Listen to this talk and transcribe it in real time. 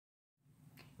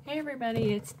Hey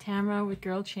everybody, it's Tamara with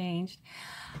Girl Changed.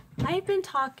 I've been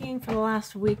talking for the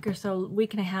last week or so,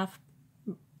 week and a half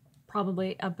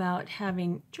probably, about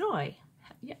having joy.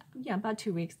 Yeah, about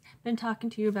 2 weeks. Been talking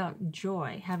to you about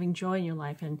joy, having joy in your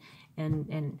life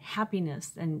and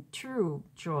happiness and true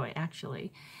joy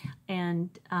actually.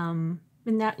 And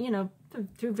that,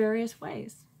 through various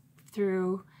ways.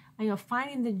 Through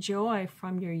finding the joy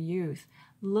from your youth.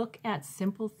 Look at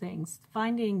simple things,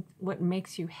 finding what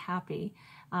makes you happy,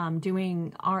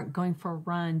 doing art, going for a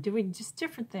run, doing just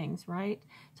different things, right?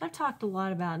 So I've talked a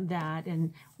lot about that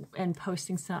and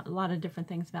posting a lot of different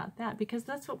things about that because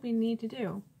that's what we need to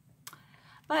do.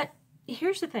 But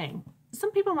here's the thing.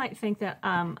 Some people might think that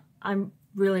I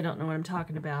really don't know what I'm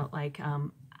talking about. Like,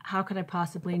 how could I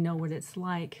possibly know what it's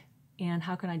like? And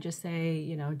how can I just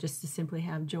say, just to simply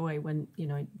have joy when,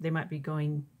 they might be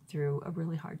going through a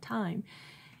really hard time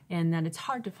and that it's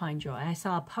hard to find joy. I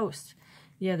saw a post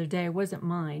the other day. It wasn't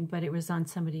mine, but it was on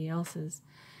somebody else's.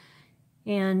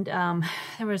 And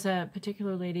there was a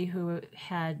particular lady who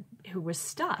was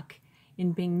stuck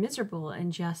in being miserable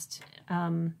and just,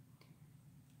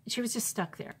 she was just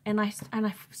stuck there. And I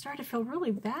started to feel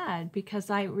really bad because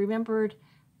I remembered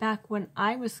back when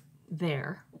I was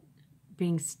there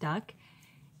being stuck.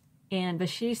 But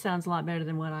she sounds a lot better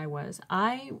than what I was.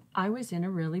 I was in a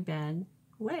really bad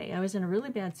way. I was in a really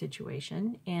bad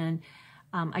situation, and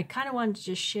I kind of wanted to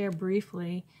just share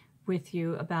briefly with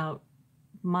you about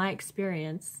my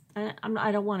experience. I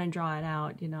don't want to draw it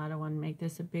out, I don't want to make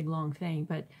this a big long thing,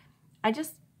 but I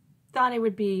just thought it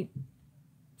would be,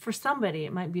 for somebody,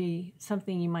 it might be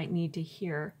something you might need to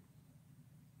hear,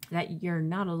 that you're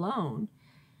not alone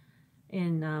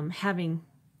in having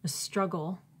a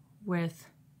struggle with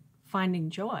finding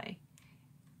joy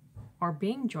or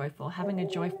being joyful, having a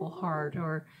joyful heart,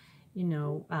 or,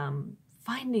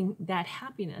 finding that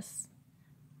happiness.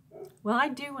 Well, I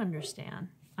do understand.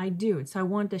 I do. So I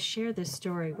wanted to share this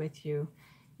story with you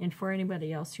and for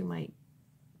anybody else who might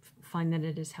find that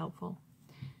it is helpful.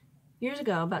 Years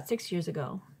ago, about 6 years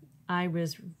ago, I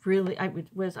was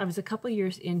a couple of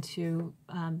years into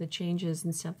the changes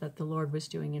and stuff that the Lord was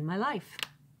doing in my life.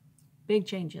 Big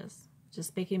changes.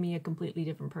 Just making me a completely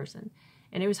different person.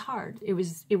 And it was hard.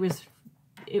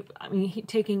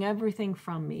 Taking everything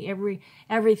from me,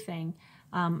 everything,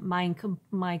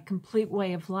 my complete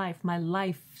way of life, my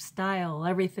lifestyle,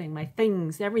 everything, my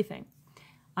things, everything.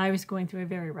 I was going through a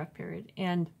very rough period.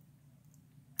 And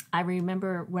I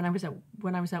remember when I was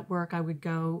at work, I would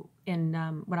go when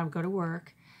I would go to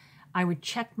work, I would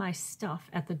check my stuff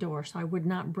at the door. So I would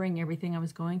not bring everything I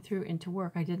was going through into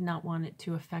work. I did not want it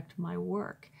to affect my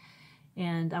work.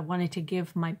 And I wanted to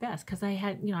give my best because I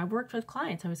had, I worked with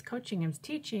clients, I was coaching, I was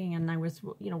teaching, and I was,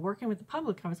 working with the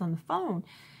public. I was on the phone.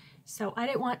 So I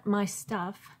didn't want my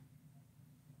stuff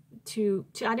I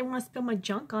didn't want to spill my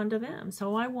junk onto them.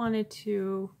 So I wanted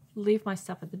to leave my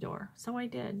stuff at the door. So I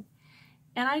did.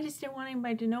 And I just didn't want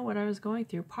anybody to know what I was going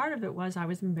through. Part of it was I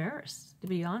was embarrassed, to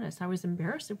be honest. I was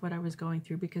embarrassed of what I was going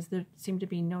through because there seemed to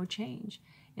be no change.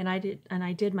 And I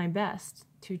did my best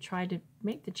to try to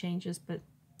make the changes, but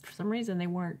for some reason they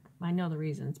weren't. I know the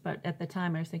reasons, but at the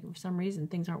time I was thinking, for some reason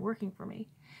things aren't working for me.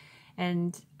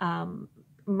 And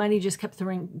money just kept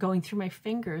going through my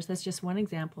fingers. That's just one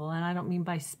example. And I don't mean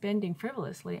by spending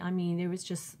frivolously. I mean, there was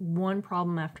just one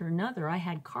problem after another. I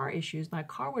had car issues. My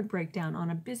car would break down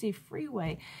on a busy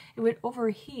freeway. It would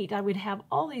overheat. I would have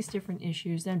all these different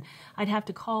issues. And I'd have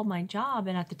to call my job.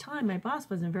 And at the time, my boss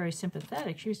wasn't very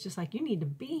sympathetic. She was just like, you need to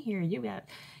be here. You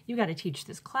got to teach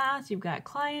this class. You've got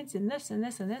clients and this and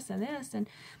this and this and this. And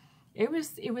it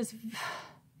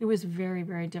was very,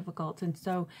 very difficult. And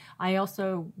so I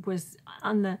also was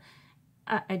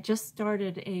I just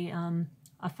started a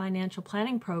financial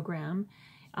planning program,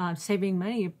 saving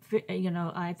money.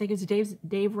 I think it's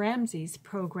Dave Ramsey's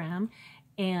program.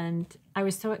 And I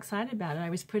was so excited about it. I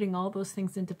was putting all those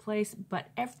things into place. But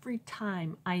every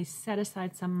time I set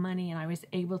aside some money and I was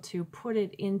able to put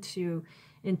it into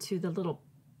the little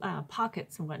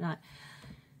pockets and whatnot,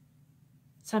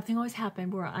 something always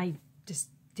happened where I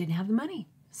just didn't have the money.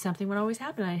 Something would always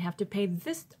happen. I'd have to pay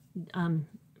this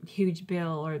huge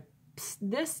bill, or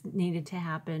this needed to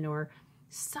happen, or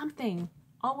something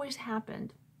always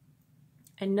happened.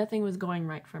 And nothing was going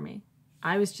right for me.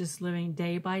 I was just living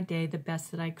day by day the best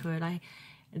that I could.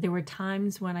 There were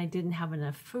times when I didn't have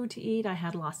enough food to eat. I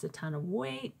had lost a ton of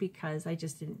weight because I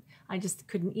just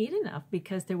couldn't eat enough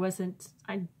because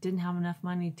I didn't have enough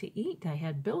money to eat. I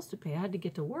had bills to pay. I had to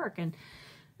get to work, and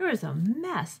it was a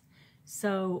mess.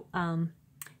 So,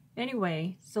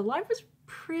 anyway, so life was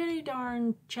pretty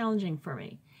darn challenging for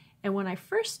me. And when I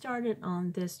first started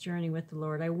on this journey with the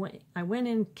Lord, I went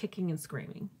in kicking and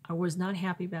screaming. I was not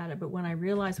happy about it, but when I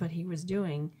realized what he was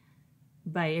doing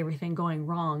by everything going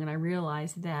wrong, and I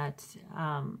realized that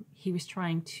he was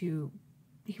trying to,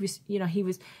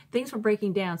 things were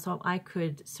breaking down so I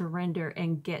could surrender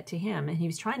and get to him. And he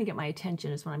was trying to get my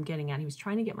attention is what I'm getting at. He was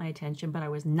trying to get my attention, but I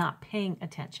was not paying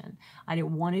attention. I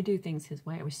didn't want to do things his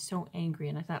way. I was so angry,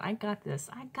 and I thought, I got this,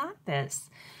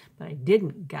 but I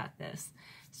didn't got this.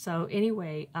 So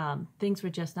anyway, things were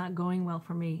just not going well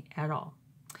for me at all.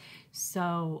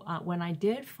 So when I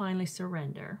did finally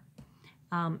surrender,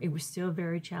 it was still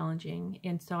very challenging.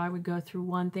 And so I would go through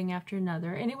one thing after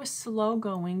another. And it was slow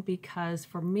going because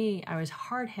for me, I was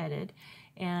hard-headed.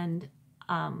 And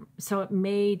so it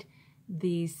made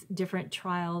these different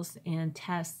trials and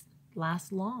tests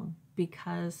last long,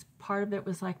 because part of it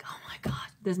was like, oh my gosh,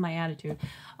 this is my attitude.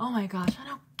 Oh my gosh, I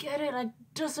don't get it. It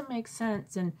doesn't make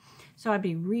sense. And so I'd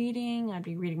be reading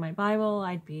my Bible,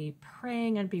 I'd be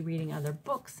praying, I'd be reading other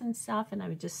books and stuff, and I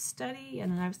would just study.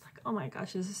 And then I was like, oh my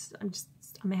gosh,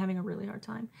 I'm having a really hard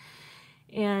time.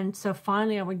 And so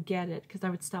finally I would get it, because I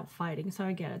would stop fighting. So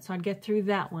I get it. So I'd get through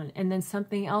that one, and then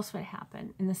something else would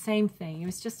happen, and the same thing. It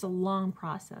was just a long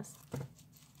process.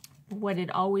 What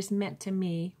it always meant to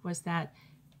me was that,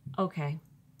 okay,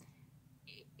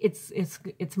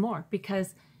 it's more,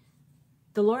 because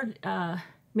the Lord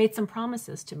made some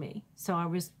promises to me. So I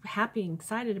was happy and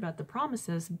excited about the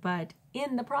promises, but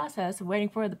in the process of waiting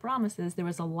for the promises, there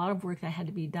was a lot of work that had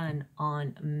to be done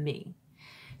on me.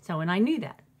 So, and I knew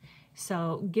that.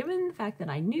 So given the fact that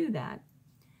I knew that,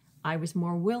 I was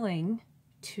more willing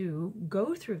to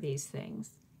go through these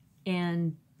things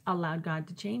and allowed God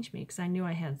to change me, because I knew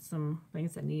I had some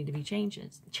things that needed to be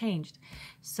changed.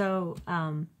 So,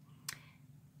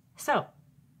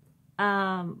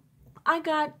 I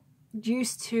got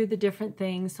used to the different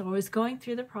things. So I was going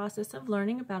through the process of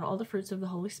learning about all the fruits of the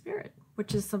Holy Spirit,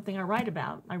 which is something I write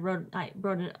about. I wrote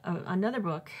another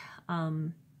book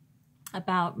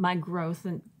about my growth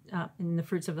in the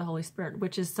fruits of the Holy Spirit,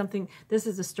 which is something. This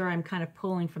is a story I'm kind of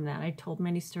pulling from that. I told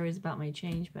many stories about my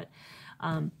change, but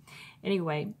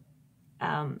anyway.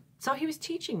 So he was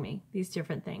teaching me these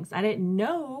different things. I didn't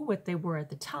know what they were at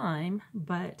the time,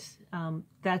 but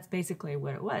that's basically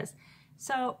what it was.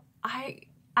 So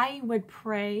I would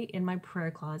pray in my prayer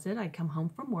closet. I'd come home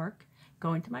from work,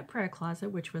 go into my prayer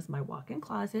closet, which was my walk-in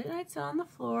closet, and I'd sit on the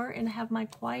floor and have my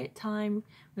quiet time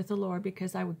with the Lord,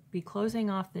 because I would be closing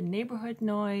off the neighborhood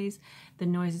noise, the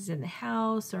noises in the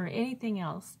house, or anything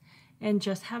else, and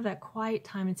just have that quiet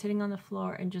time and sitting on the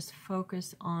floor and just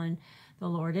focus on the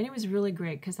Lord. And it was really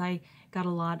great, because I got a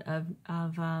lot of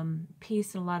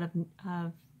peace and a lot of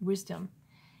wisdom,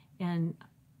 and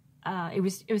it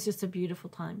was just a beautiful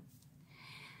time.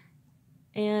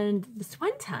 And this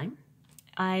one time,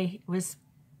 I was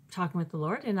talking with the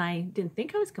Lord, and I didn't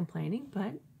think I was complaining,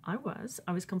 but I was.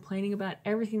 I was complaining about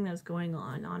everything that was going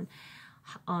on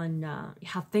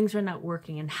how things are not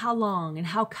working, and how long, and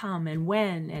how come, and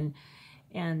when,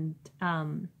 and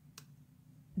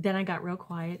then I got real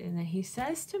quiet, and then he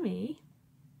says to me,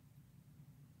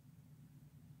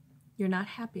 "You're not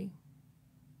happy."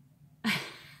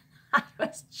 I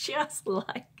was just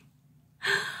like,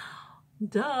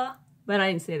 duh. But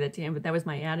I didn't say that to him, but that was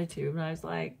my attitude. And I was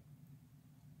like,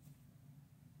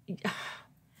 then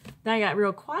I got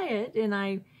real quiet, and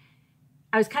I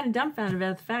was kind of dumbfounded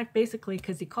about the fact, basically,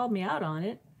 because he called me out on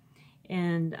it.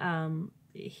 And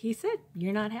he said,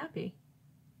 "You're not happy."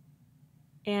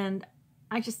 And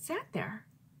I just sat there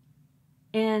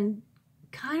and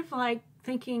kind of like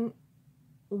thinking,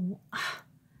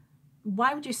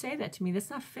 why would you say that to me? That's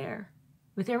not fair.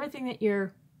 With everything that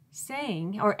you're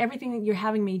saying, or everything that you're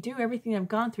having me do, everything I've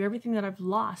gone through, everything that I've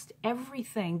lost,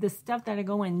 everything, the stuff that I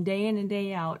go in and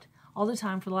day out all the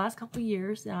time for the last couple of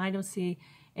years, and I don't see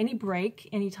any break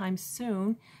anytime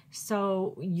soon.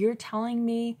 So you're telling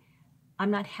me I'm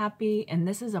not happy and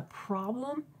this is a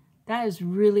problem? That is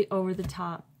really over the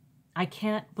top. I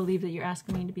can't believe that you're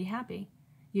asking me to be happy.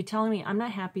 You're telling me I'm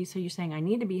not happy, so you're saying I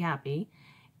need to be happy.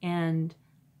 And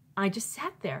I just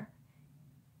sat there,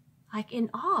 like in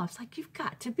awe. It's like, you've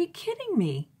got to be kidding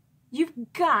me.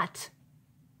 You've got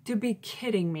to be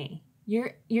kidding me.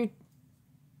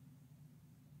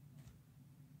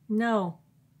 No,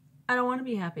 I don't want to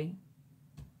be happy.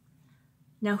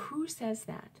 Now, who says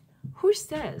that? Who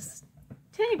says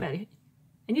to anybody?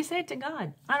 And you say it to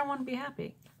God, I don't want to be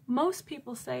happy. Most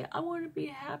people say, I want to be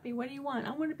happy. What do you want?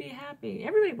 I want to be happy.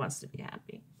 Everybody wants to be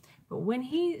happy. But when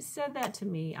he said that to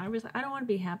me, I was like, I don't want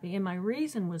to be happy. And my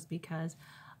reason was because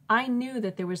I knew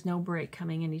that there was no break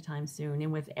coming anytime soon.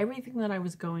 And with everything that I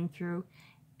was going through,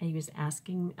 and he was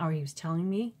asking, or he was telling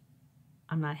me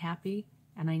I'm not happy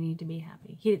and I need to be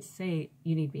happy. He didn't say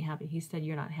you need to be happy. He said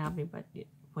you're not happy, but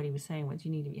what he was saying was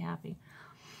you need to be happy.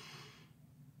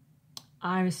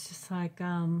 I was just like,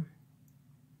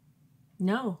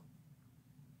 no.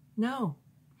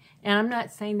 And I'm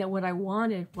not saying that what I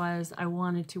wanted was I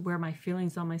wanted to wear my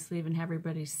feelings on my sleeve and have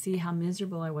everybody see how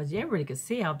miserable I was. Everybody could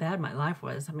see how bad my life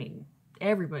was. I mean,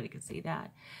 everybody could see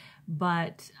that.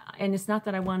 But, and it's not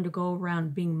that I wanted to go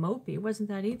around being mopey. It wasn't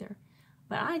that either.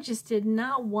 But I just did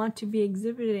not want to be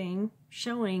exhibiting,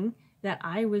 showing that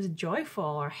I was joyful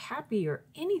or happy or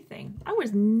anything. I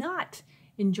was not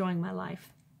enjoying my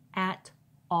life at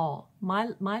all. My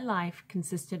life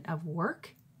consisted of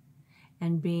work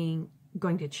and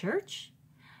going to church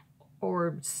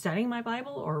or studying my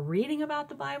Bible or reading about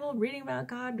the Bible, reading about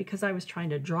God, because I was trying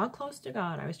to draw close to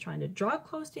God. I was trying to draw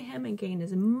close to Him and gain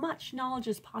as much knowledge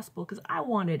as possible because I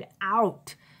wanted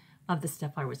out of the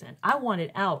stuff I was in. I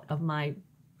wanted out of my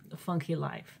funky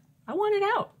life. I wanted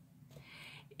out.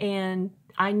 And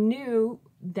I knew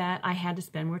that I had to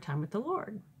spend more time with the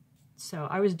Lord. So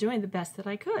I was doing the best that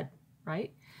I could,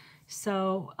 right?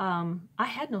 So I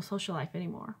had no social life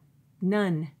anymore.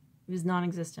 None. It was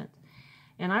non-existent.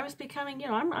 And I was becoming,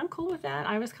 I'm cool with that.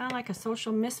 I was kind of like a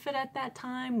social misfit at that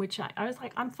time, which I was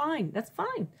like, I'm fine. That's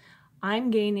fine. I'm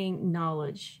gaining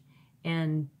knowledge.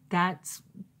 And that's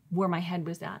where my head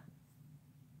was at.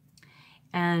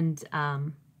 And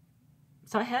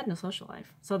so I had no social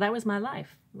life. So that was my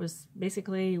life. It was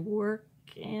basically work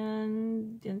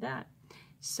and that.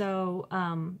 So,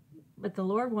 but the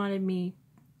Lord wanted me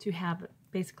to have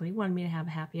a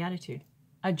happy attitude,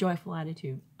 a joyful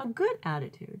attitude, a good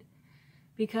attitude.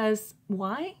 Because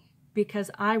why?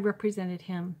 Because I represented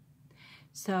Him.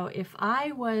 So if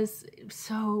I was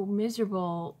so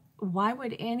miserable, why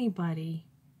would anybody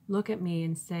look at me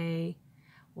and say,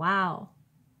 wow,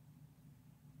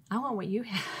 I want what you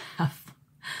have.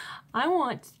 I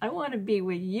want to be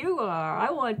what you are.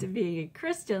 I want to be a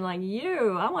Christian like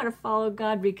you. I want to follow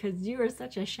God because you are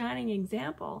such a shining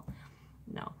example.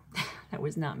 No, that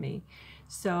was not me.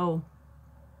 So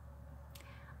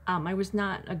I was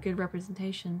not a good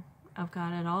representation of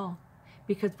God at all,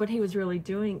 because what He was really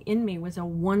doing in me was a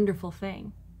wonderful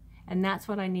thing. And that's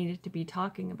what I needed to be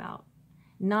talking about.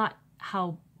 Not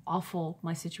how awful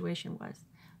my situation was,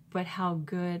 but how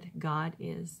good God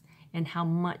is and how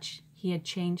much He had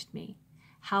changed me,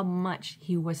 how much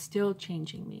He was still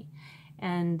changing me.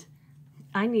 And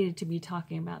I needed to be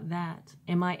talking about that.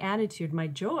 And my attitude, my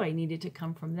joy needed to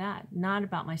come from that, not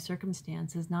about my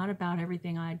circumstances, not about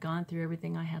everything I had gone through,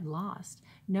 everything I had lost.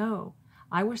 No,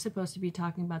 I was supposed to be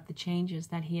talking about the changes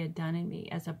that He had done in me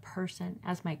as a person,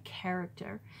 as my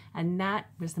character. And that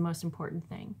was the most important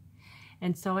thing.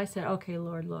 And so I said, okay,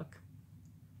 Lord, look,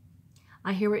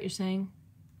 I hear what you're saying.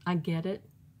 I get it.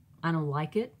 I don't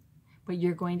like it, but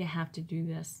you're going to have to do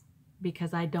this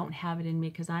because I don't have it in me,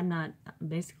 because I'm not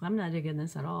digging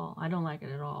this at all. I don't like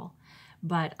it at all,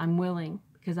 but I'm willing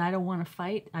because I don't want to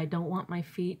fight. I don't want my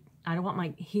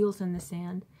heels in the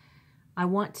sand. I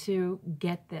want to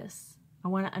get this. I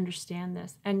want to understand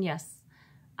this. And yes,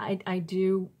 I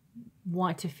do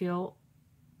want to feel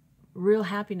real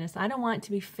happiness. I don't want it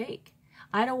to be fake.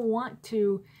 I don't want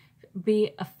to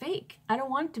be a fake. I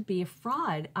don't want it to be a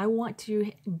fraud. I want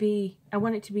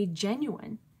it to be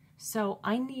genuine. So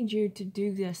I need you to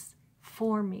do this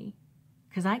for me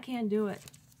because I can't do it.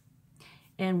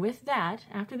 And with that,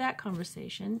 after that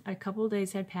conversation, a couple of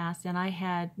days had passed and I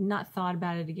had not thought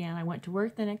about it again. I went to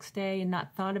work the next day and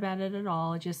not thought about it at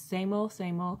all. Just same old,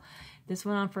 same old. This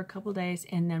went on for a couple of days.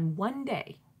 And then one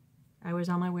day I was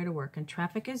on my way to work and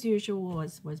traffic as usual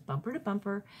was bumper to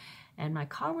bumper. And my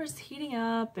car was heating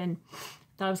up and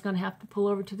thought I was going to have to pull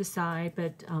over to the side,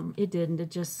 but it didn't.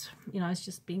 It just, I was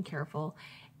just being careful.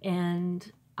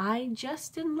 And I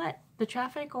just didn't let the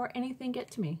traffic or anything get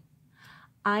to me.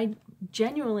 I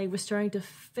genuinely was starting to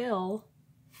fill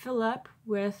up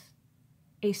with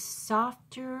a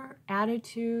softer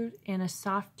attitude and a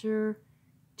softer,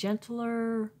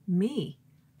 gentler me.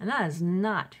 And that is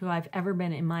not who I've ever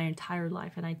been in my entire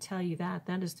life. And I tell you that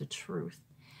is the truth.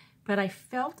 But I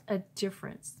felt a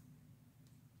difference.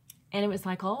 And it was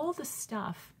like all the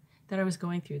stuff that I was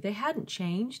going through, they hadn't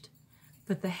changed,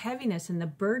 but the heaviness and the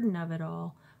burden of it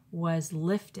all was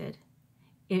lifted.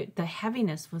 The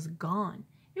heaviness was gone.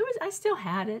 I still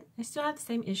had it. I still had the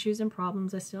same issues and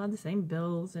problems. I still had the same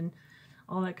bills and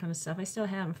all that kind of stuff. I still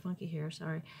had them. Funky hair,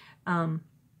 sorry. I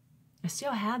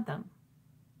still had them.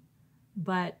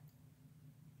 But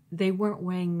they weren't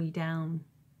weighing me down.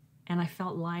 And I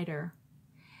felt lighter.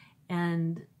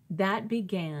 And that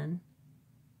began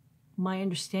my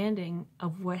understanding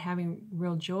of what having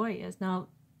real joy is. Now,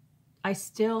 I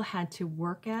still had to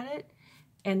work at it.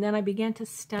 And then I began to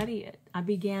study it. I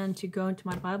began to go into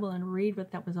my Bible and read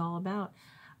what that was all about.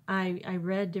 I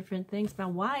read different things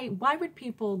about why would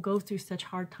people go through such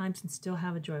hard times and still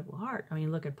have a joyful heart? I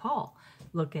mean, look at Paul,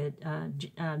 look at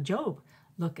Job,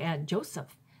 look at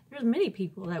Joseph. There's many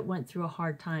people that went through a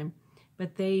hard time,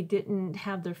 but they didn't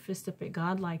have their fist up at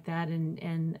God like that.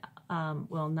 And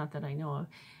well, not that I know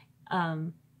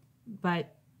of,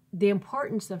 but the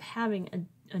importance of having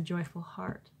a joyful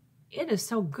heart. It is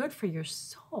so good for your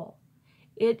soul.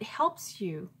 It helps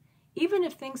you. Even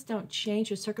if things don't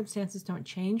change, or circumstances don't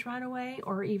change right away,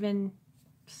 or even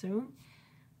soon,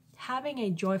 having a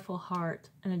joyful heart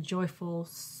and a joyful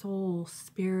soul,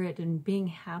 spirit, and being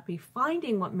happy,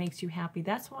 finding what makes you happy.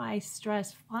 That's why I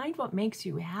stress, find what makes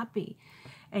you happy,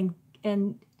 and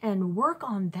work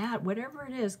on that, whatever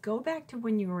it is. Go back to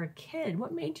when you were a kid.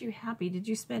 What made you happy? Did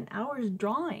you spend hours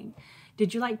drawing?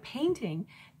 Did you like painting?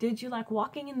 Did you like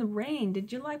walking in the rain?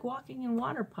 Did you like walking in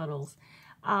water puddles?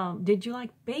 Did you like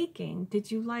baking?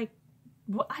 Did you like,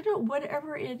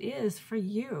 whatever it is for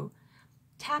you,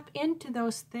 tap into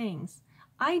those things.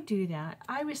 I do that.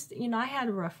 I had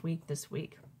a rough week this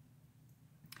week,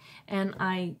 and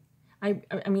I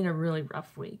mean a really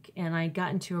rough week, and I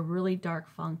got into a really dark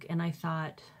funk, and I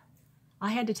thought I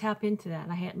had to tap into that.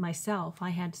 I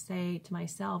had to say to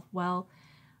myself, well,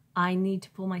 I need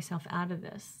to pull myself out of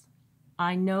this.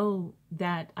 I know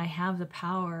that I have the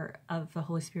power of the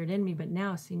Holy Spirit in me, but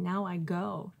now I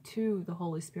go to the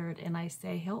Holy Spirit and I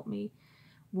say, help me.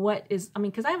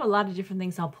 Because I have a lot of different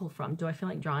things I'll pull from. Do I feel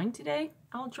like drawing today?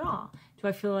 I'll draw. Do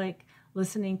I feel like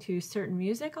listening to certain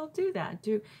music? I'll do that.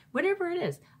 Whatever it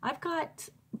is. I've got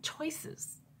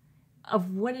choices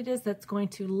of what it is that's going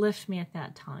to lift me at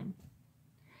that time.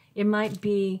 It might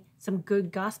be some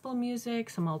good gospel music,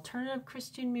 some alternative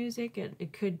Christian music.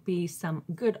 It could be some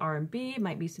good R&B. It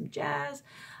might be some jazz.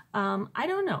 I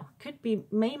don't know. Could be,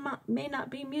 may not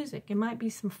be music. It might be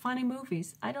some funny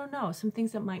movies. I don't know. Some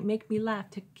things that might make me laugh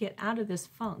to get out of this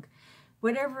funk.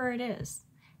 Whatever it is,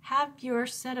 have your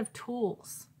set of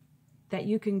tools that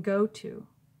you can go to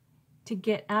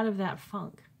get out of that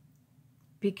funk.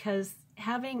 Because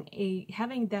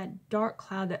having that dark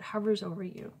cloud that hovers over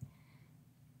you,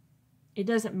 it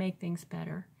doesn't make things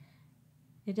better.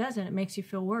 It doesn't. It makes you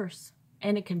feel worse.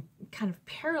 And it can kind of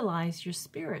paralyze your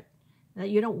spirit, that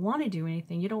you don't want to do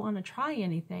anything. You don't want to try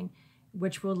anything,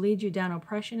 which will lead you down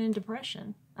oppression and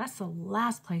depression. That's the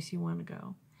last place you want to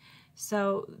go.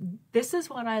 So this is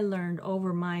what I learned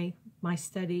over my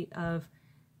study of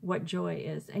what joy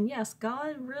is. And yes,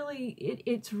 God really,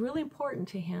 it's really important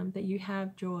to him that you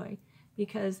have joy,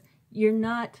 because you're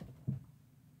not,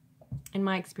 in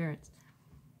my experience,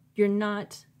 you're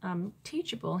not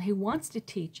teachable. He wants to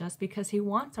teach us because he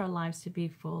wants our lives to be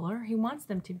fuller. He wants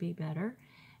them to be better.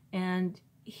 And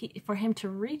for him to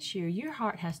reach you, your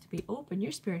heart has to be open.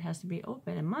 Your spirit has to be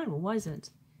open. And mine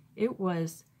wasn't. It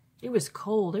was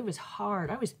cold. It was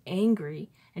hard. I was angry.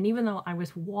 And even though I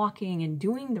was walking and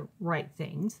doing the right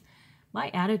things, my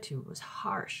attitude was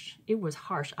harsh. It was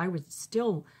harsh. I was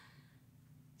still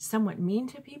somewhat mean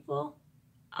to people.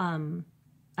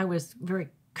 I was very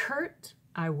curt.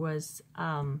 I was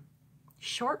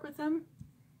short with them,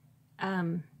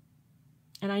 and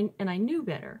I knew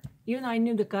better. Even though I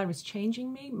knew that God was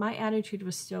changing me, my attitude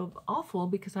was still awful,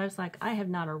 because I was like, I have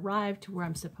not arrived to where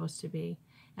I'm supposed to be,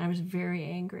 and I was very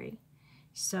angry.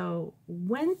 So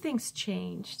when things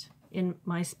changed in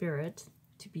my spirit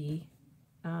to be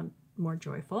more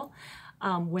joyful,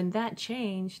 when that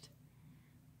changed,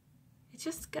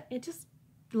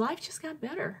 life just got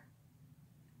better.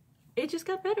 It just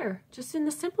got better, just in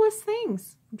the simplest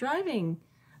things. Driving,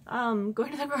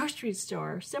 going to the grocery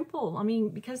store, simple. I mean,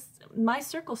 because my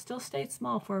circle still stayed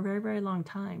small for a very, very long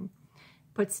time.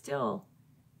 But still,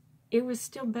 it was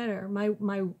still better.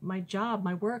 My job,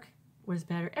 my work was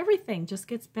better. Everything just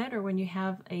gets better when you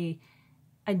have a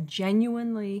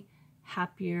genuinely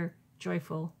happier,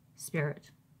 joyful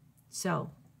spirit. So,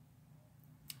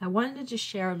 I wanted to just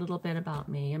share a little bit about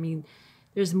me. I mean,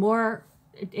 there's more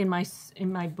in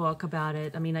my book about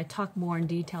it. I mean, I talk more in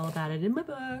detail about it in my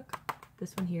book,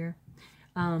 this one here.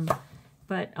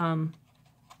 But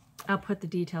I'll put the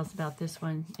details about this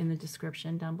one in the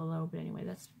description down below. But anyway,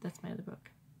 that's my other book.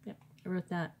 Yep, I wrote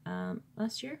that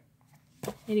last year.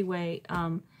 Anyway,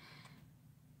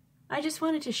 I just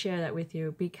wanted to share that with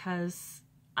you because,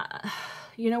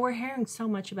 we're hearing so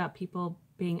much about people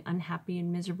being unhappy and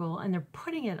miserable, and they're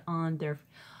putting it on their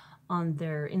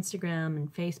Instagram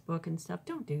and Facebook and stuff.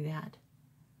 Don't do that.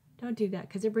 Don't do that,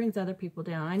 because it brings other people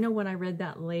down. I know when I read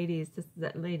that lady's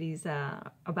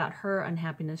about her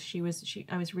unhappiness,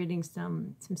 I was reading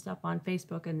some stuff on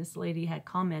Facebook, and this lady had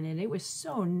commented. It was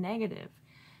so negative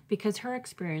because her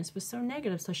experience was so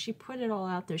negative. So she put it all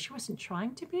out there. She wasn't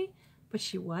trying to be, but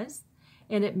she was,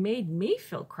 and it made me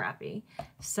feel crappy.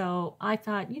 So I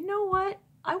thought, you know what?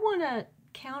 I want to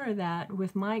counter that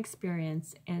with my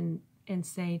experience and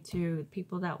say to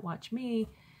people that watch me,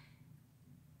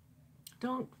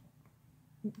 don't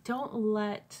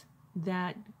let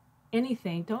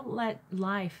don't let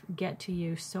life get to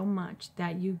you so much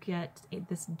that you get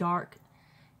this dark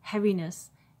heaviness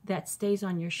that stays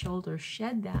on your shoulders.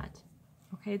 Shed that.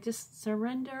 Okay, just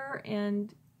surrender.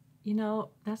 And you know,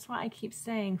 that's why I keep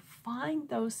saying, find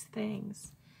those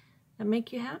things that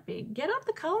make you happy. Get out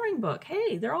the coloring book.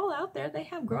 Hey, they're all out there. They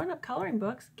have grown-up coloring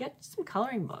books. Get some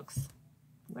coloring books.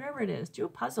 Whatever it is, do a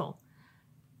puzzle.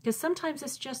 Because sometimes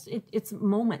it's just, it's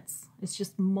moments. It's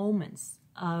just moments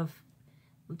of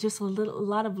just a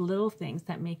lot of little things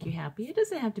that make you happy. It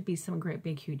doesn't have to be some great,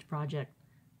 big, huge project.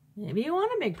 Maybe you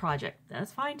want a big project.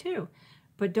 That's fine too.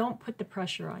 But don't put the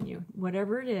pressure on you.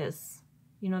 Whatever it is,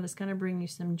 you know, that's going to bring you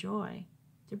some joy,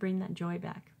 to bring that joy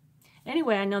back.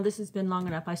 Anyway, I know this has been long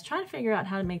enough. I was trying to figure out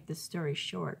how to make this story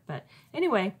short. But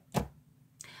anyway,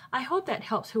 I hope that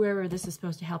helps whoever this is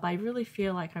supposed to help. I really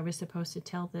feel like I was supposed to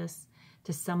tell this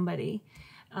to somebody.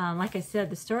 Like I said,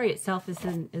 the story itself is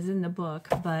in the book,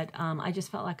 but I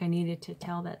just felt like I needed to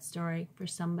tell that story for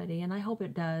somebody, and I hope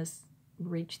it does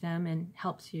reach them and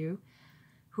helps you,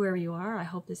 whoever you are. I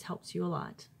hope this helps you a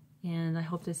lot, and I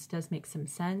hope this does make some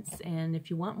sense. And if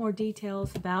you want more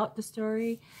details about the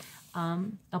story,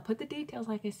 I'll put the details,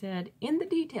 like I said, in the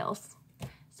details.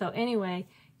 So anyway,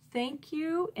 thank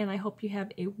you, and I hope you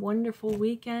have a wonderful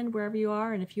weekend wherever you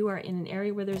are. And if you are in an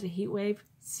area where there's a heat wave,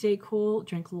 stay cool,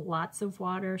 drink lots of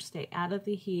water, stay out of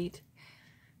the heat.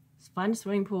 Find a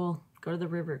swimming pool, go to the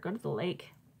river, go to the lake,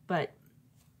 but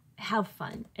have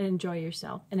fun and enjoy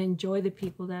yourself and enjoy the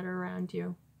people that are around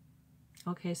you.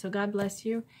 Okay, so God bless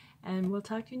you, and we'll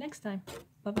talk to you next time.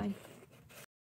 Bye-bye.